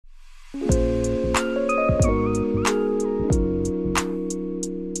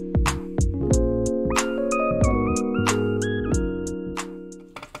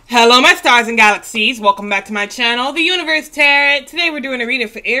Hello my stars and galaxies, welcome back to my channel, The Universe Tarot. Today we're doing a reading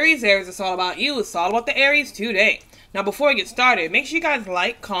for Aries. Aries, it's all about you. It's all about the Aries today. Now before we get started, make sure you guys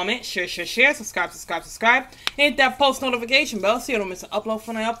like, comment, share, subscribe, and hit that post notification bell so you don't miss an upload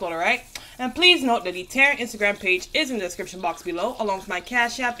when I upload, alright? And please note that the Tarot Instagram page is in the description box below, along with my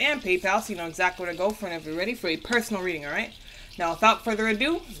Cash App and PayPal, so you know exactly where to go for whenever you're ready for a personal reading, alright? Now without further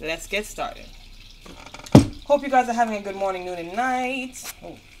ado, let's get started. Hope you guys are having a good morning, noon, and night.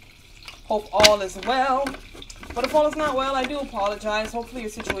 Hope all is well. But if all is not well, I do apologize. Hopefully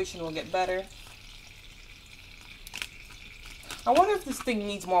your situation will get better. I wonder if this thing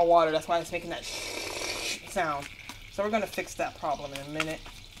needs more water. That's why it's making that sound. So we're going to fix that problem in a minute.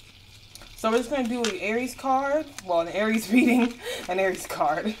 So we're just going to do an Aries card. Well, an Aries reading. An Aries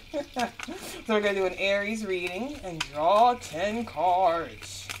card. So we're going to do an Aries reading and draw 10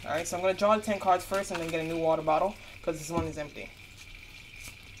 cards. Alright, so I'm going to draw the 10 cards first and then get a new water bottle because this one is empty.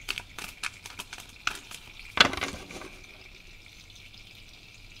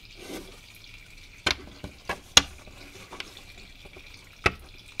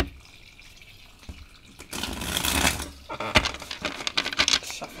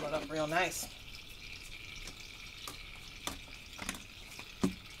 Shuffle it up real nice.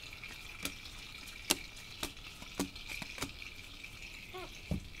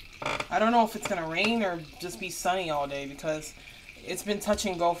 I don't know if it's gonna rain or just be sunny all day because it's been touch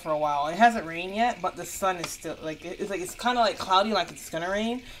and go for a while. It hasn't rained yet, but the sun is still it's kind of like cloudy, like it's gonna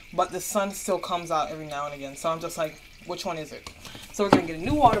rain, but the sun still comes out every now and again. So I'm just like, which one is it? So we're gonna get a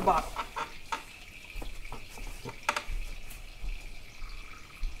new water bottle.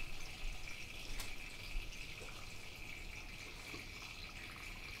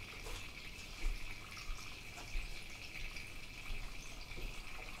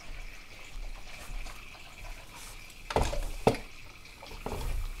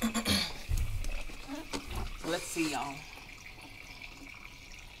 Let's see, y'all.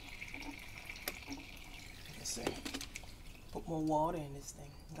 Let's see. Put more water in this thing.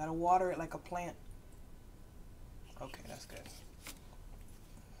 Gotta water it like a plant. Okay, that's good.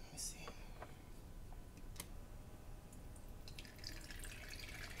 Let's see.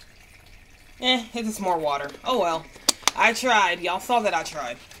 It's just more water. Oh well. I tried. Y'all saw that I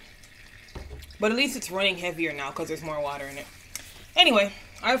tried. But at least it's running heavier now because there's more water in it. Anyway.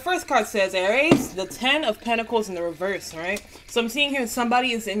 Our first card says, Aries, the 10 of Pentacles in the reverse, right? So I'm seeing here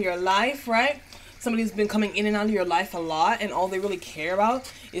somebody is in your life, right? Somebody's been coming in and out of your life a lot, and all they really care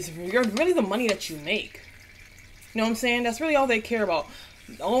about is really the money that you make. You know what I'm saying? That's really all they care about.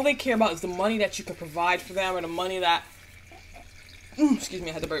 All they care about is the money that you can provide for them, or the money that... excuse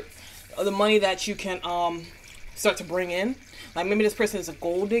me, I had to burp. The money that you can start to bring in. Like maybe this person is a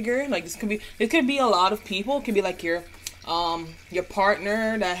gold digger. Like this could be a lot of people. It could be like your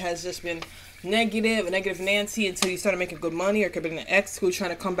partner that has just been negative Nancy until you started making good money, or it could be an ex who's trying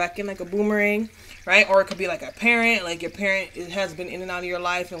to come back in like a boomerang, right? Or it could be like a parent, like your parent has been in and out of your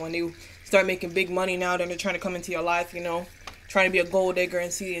life, and when you start making big money now, then they're trying to come into your life, you know, trying to be a gold digger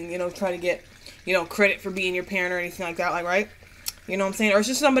and you know, try to get, you know, credit for being your parent or anything like that, like, right? You know what I'm saying? Or it's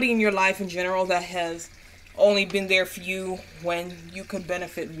just somebody in your life in general that has only been there for you when you could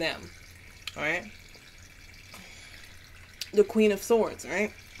benefit them, all right? The Queen of Swords,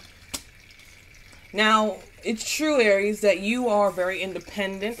 right? Now, it's true, Aries, that you are very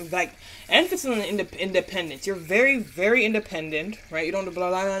independent. Like, emphasis on independence. You're very, very independent, right? You don't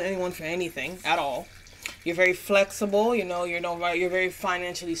rely on anyone for anything at all. You're very flexible. You know, you're very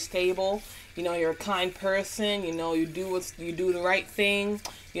financially stable. You know, you're a kind person. You know, you do the right thing.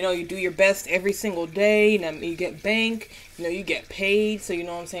 You know, you do your best every single day. You know, you get bank. You know, you get paid. So you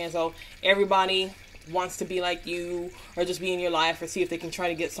know what I'm saying. So everybody wants to be like you, or just be in your life, or see if they can try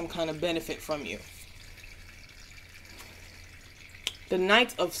to get some kind of benefit from you. The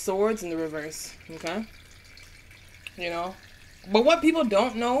Knight of Swords in the reverse, okay? You know, but what people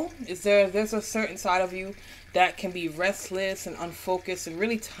don't know is there's a certain side of you that can be restless and unfocused and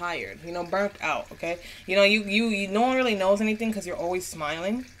really tired, you know, burnt out, okay? You know, you no one really knows anything because you're always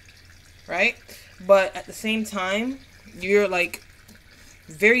smiling, right? But at the same time, you're like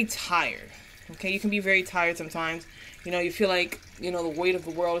very tired. Okay, you can be very tired sometimes. You know, you feel like, you know, the weight of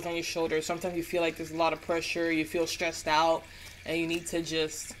the world is on your shoulders. Sometimes you feel like there's a lot of pressure. You feel stressed out. And you need to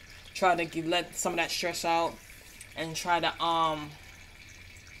just try to let some of that stress out. And try to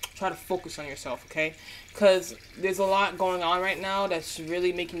focus on yourself, okay? Because there's a lot going on right now that's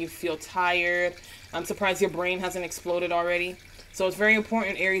really making you feel tired. I'm surprised your brain hasn't exploded already. So it's very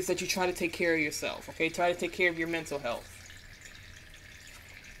important, Aries, that you try to take care of yourself, okay? Try to take care of your mental health.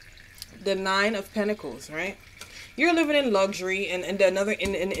 The Nine of Pentacles, right? you're living in luxury, and another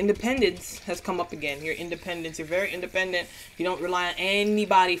independence has come up again. Your independence, you're very independent. You don't rely on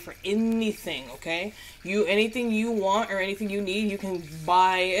anybody for anything, okay? Anything you want or anything you need, you can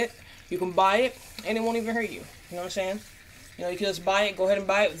buy it. You can buy it, and it won't even hurt you. You know what I'm saying? You know, you can just buy it, go ahead and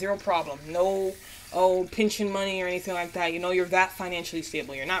buy it, zero problem. No, pension money or anything like that. You know, you're that financially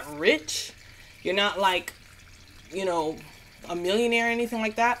stable. You're not rich. You're not like, you know, a millionaire or anything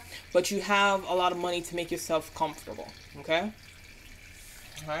like that, but you have a lot of money to make yourself comfortable, okay?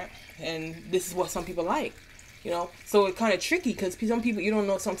 All right? And this is what some people like, you know? So it's kind of tricky because some people, you don't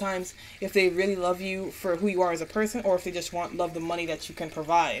know sometimes if they really love you for who you are as a person or if they just love the money that you can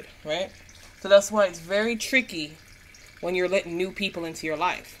provide, right? So that's why it's very tricky when you're letting new people into your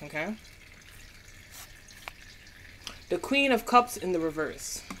life, okay? The Queen of Cups in the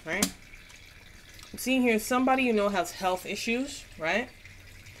reverse, right? I'm seeing here somebody you know has health issues, right?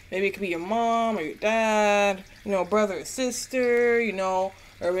 Maybe it could be your mom or your dad, you know, brother or sister, you know,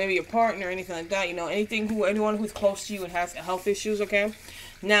 or maybe your partner or anything like that, you know, anyone who's close to you and has health issues, okay?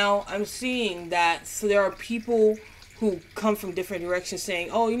 Now, I'm seeing that, so there are people who come from different directions saying,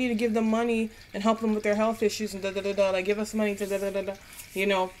 oh, you need to give them money and help them with their health issues and da-da-da-da, like, give us money, da-da-da-da-da, you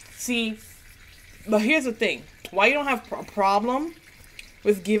know. See, but here's the thing. Why you don't have a problem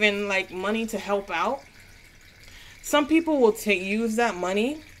with giving like money to help out? Some people will use that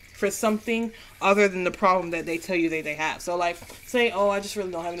money for something other than the problem that they tell you they have. So like, say, oh, I just really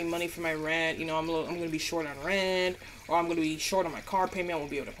don't have any money for my rent. You know, I'm going to be short on rent, or I'm going to be short on my car payment. I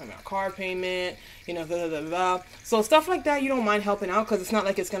won't be able to pay my car payment. You know, da da da da. So stuff like that, you don't mind helping out because it's not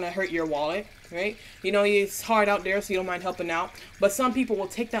like it's going to hurt your wallet, right? You know, it's hard out there, so you don't mind helping out. But some people will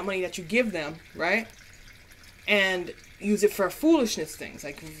take that money that you give them, right, and use it for foolishness things,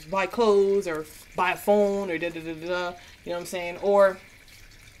 like buy clothes or buy a phone or da da da da. You know what I'm saying? Or,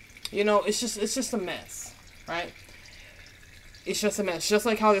 you know, it's just a mess, right? It's just a mess. Just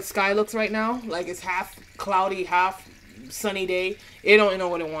like how the sky looks right now, like it's half cloudy, half sunny day. It don't know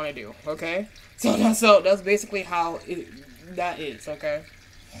what it want to do. Okay, so that's basically how that is. Okay.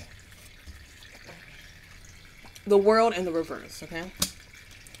 The World in the reverse. Okay.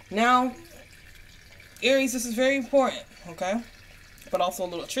 Now, Aries, this is very important, okay? But also a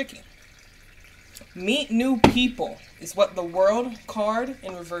little tricky. Meet new people is what the World card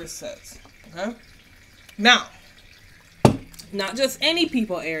in reverse says, okay? Now, not just any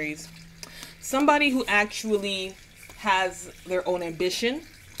people, Aries. Somebody who actually has their own ambition,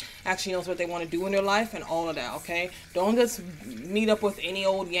 actually knows what they want to do in their life and all of that, okay? Don't just meet up with any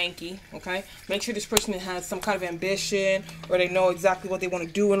old Yankee, okay? Make sure this person has some kind of ambition, or they know exactly what they want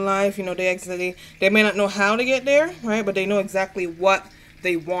to do in life. You know, they may not know how to get there, right? But they know exactly what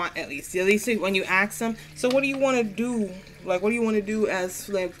they want, at least. At least when you ask them, so what do you want to do? Like, what do you want to do as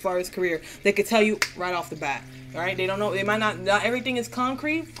like far as career? They could tell you right off the bat, all right? They don't know. They might not everything is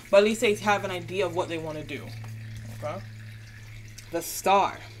concrete, but at least they have an idea of what they want to do, okay? The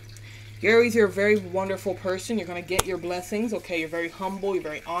Star. Aries, you're a very wonderful person. You're going to get your blessings, okay? You're very humble. You're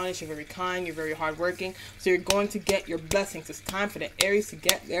very honest. You're very kind. You're very hardworking. So you're going to get your blessings. It's time for the Aries to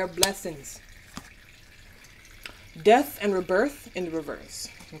get their blessings. Death and Rebirth in the reverse,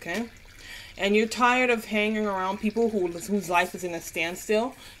 okay? And you're tired of hanging around people whose life is in a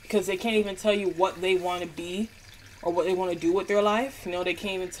standstill because they can't even tell you what they want to be or what they want to do with their life. You know, they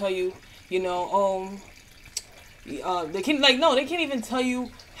can't even tell you, you know, they can't even tell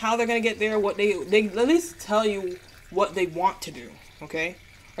you how they're going to get there, they at least tell you what they want to do, okay?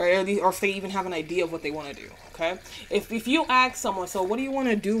 Or if they even have an idea of what they want to do, okay? If you ask someone, so what do you want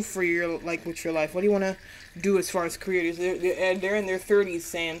to do for with your life? What do you want to do as far as career? They're in their 30s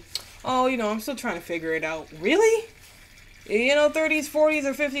saying, oh, you know, I'm still trying to figure it out. Really? You know, 30s, 40s,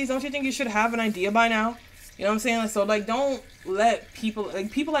 or 50s, don't you think you should have an idea by now? You know what I'm saying? So, like, don't let people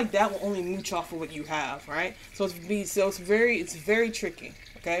like that will only mooch off of what you have, right? So it's very tricky,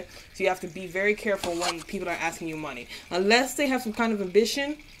 okay? So you have to be very careful when people are asking you money. Unless they have some kind of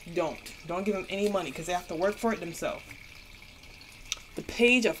ambition, don't give them any money because they have to work for it themselves. The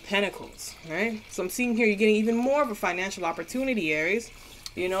Page of Pentacles, right? So I'm seeing here you're getting even more of a financial opportunity, Aries.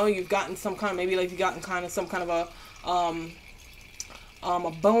 You know, you've gotten some kind of, maybe like you've gotten some kind of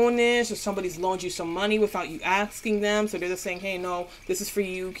a bonus, or somebody's loaned you some money without you asking them, so they're just saying, hey, no, this is for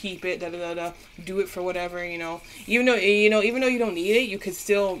you, keep it, da da da da, do it for whatever, you know. Even though you don't need it, you could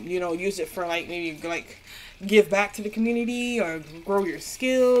still, you know, use it for like maybe like give back to the community or grow your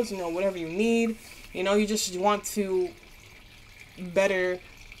skills, you know, whatever you need. You know, you just want to better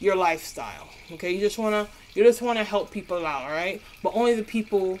your lifestyle, okay? You just want to help people out, all right? But only the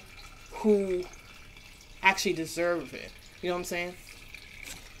people who actually deserve it. You know what I'm saying?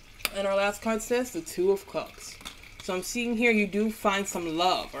 And our last card says the Two of Cups. So I'm seeing here you do find some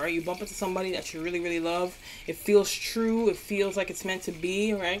love, all right? You bump into somebody that you really, really love. It feels true. It feels like it's meant to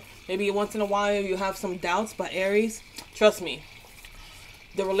be, right? Maybe once in a while you have some doubts, but Aries, trust me,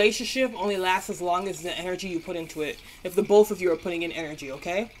 the relationship only lasts as long as the energy you put into it. If the both of you are putting in energy,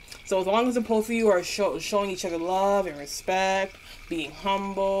 okay? So as long as the both of you are showing each other love and respect, being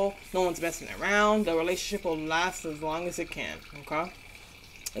humble, no one's messing around, the relationship will last as long as it can, okay?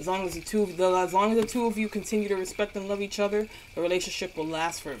 As long as the two of you continue to respect and love each other, the relationship will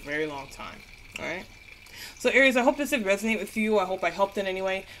last for a very long time. All right. So Aries, I hope this did resonate with you. I hope I helped in any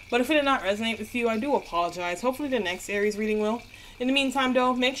way. But if it did not resonate with you, I do apologize. Hopefully the next Aries reading will. In the meantime,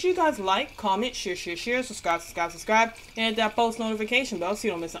 though, make sure you guys like, comment, share, subscribe, and hit that post notification bell so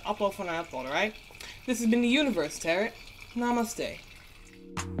you don't miss an upload when I upload. All right. This has been the Universe Tarot. Namaste.